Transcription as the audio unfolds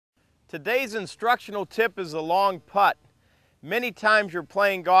Today's instructional tip is a long putt. Many times you're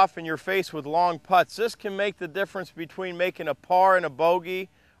playing golf and you're faced with long putts. This can make the difference between making a par and a bogey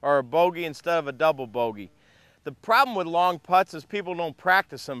or a bogey instead of a double bogey. The problem with long putts is people don't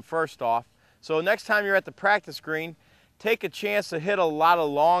practice them first off. So next time you're at the practice green, take a chance to hit a lot of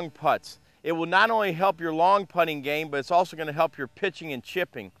long putts. It will not only help your long putting game, but it's also going to help your pitching and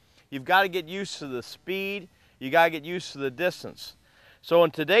chipping. You've got to get used to the speed. You got to get used to the distance. So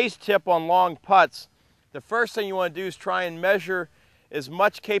in today's tip on long putts, the first thing you want to do is try and measure as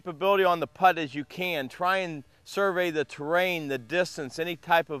much capability on the putt as you can. Try and survey the terrain, the distance, any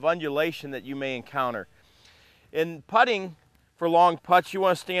type of undulation that you may encounter. In putting for long putts, you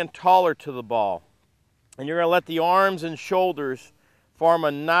want to stand taller to the ball. And you're going to let the arms and shoulders form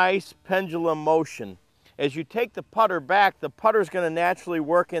a nice pendulum motion. As you take the putter back, the putter is going to naturally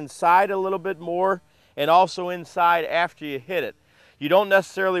work inside a little bit more and also inside after you hit it. You don't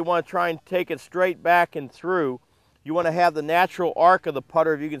necessarily want to try and take it straight back and through. You want to have the natural arc of the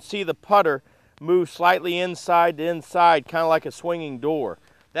putter. If you can see the putter move slightly inside to inside, kind of like a swinging door.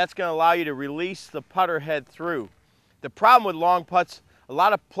 That's going to allow you to release the putter head through. The problem with long putts, a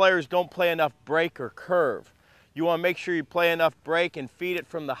lot of players don't play enough break or curve. You want to make sure you play enough break and feed it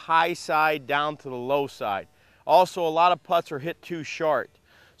from the high side down to the low side. Also, a lot of putts are hit too short.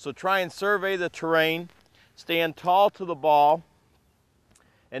 So try and survey the terrain, stand tall to the ball,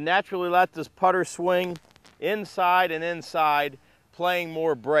 and naturally let this putter swing inside and inside, playing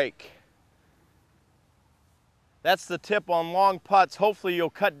more break. That's the tip on long putts. Hopefully you'll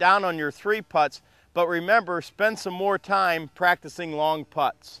cut down on your 3 putts, but remember, spend some more time practicing long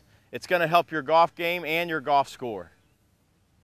putts. It's going to help your golf game and your golf score.